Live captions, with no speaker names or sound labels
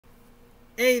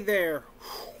Hey there,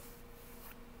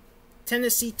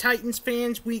 Tennessee Titans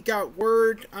fans, we got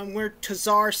word on where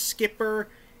Tuzar Skipper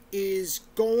is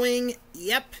going.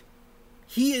 Yep,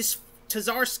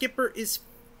 Tuzar Skipper is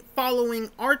following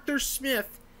Arthur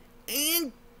Smith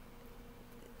to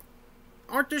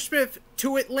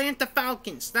Atlanta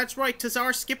Falcons. That's right,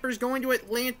 Tuzar Skipper is going to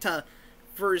Atlanta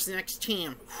for his next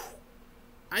team.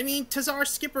 I mean, Tuzar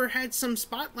Skipper had some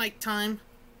spotlight time.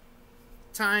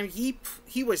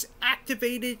 He was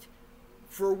activated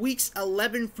for weeks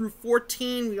 11 through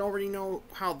 14. We already know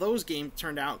how those games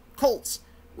turned out. Colts,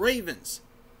 Ravens,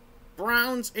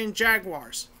 Browns, and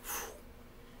Jaguars.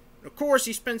 Of course,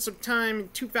 he spent some time in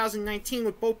 2019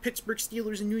 with both Pittsburgh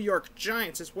Steelers and New York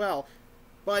Giants as well.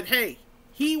 But hey,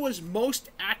 he was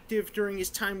most active during his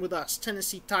time with us,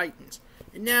 Tennessee Titans.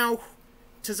 And now,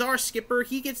 Tuzar Skipper,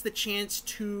 he gets the chance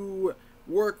to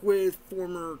work with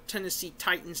former Tennessee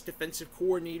Titans defensive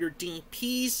coordinator Dean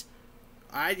Pease.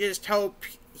 I just hope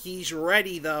he's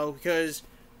ready, though, because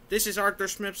this is Arthur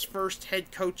Smith's first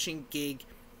head coaching gig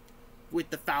with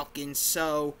the Falcons.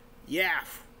 So, yeah,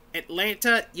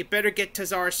 Atlanta, you better get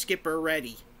Tuzar Skipper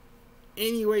ready.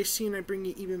 Anyway, soon I bring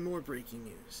you even more breaking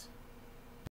news.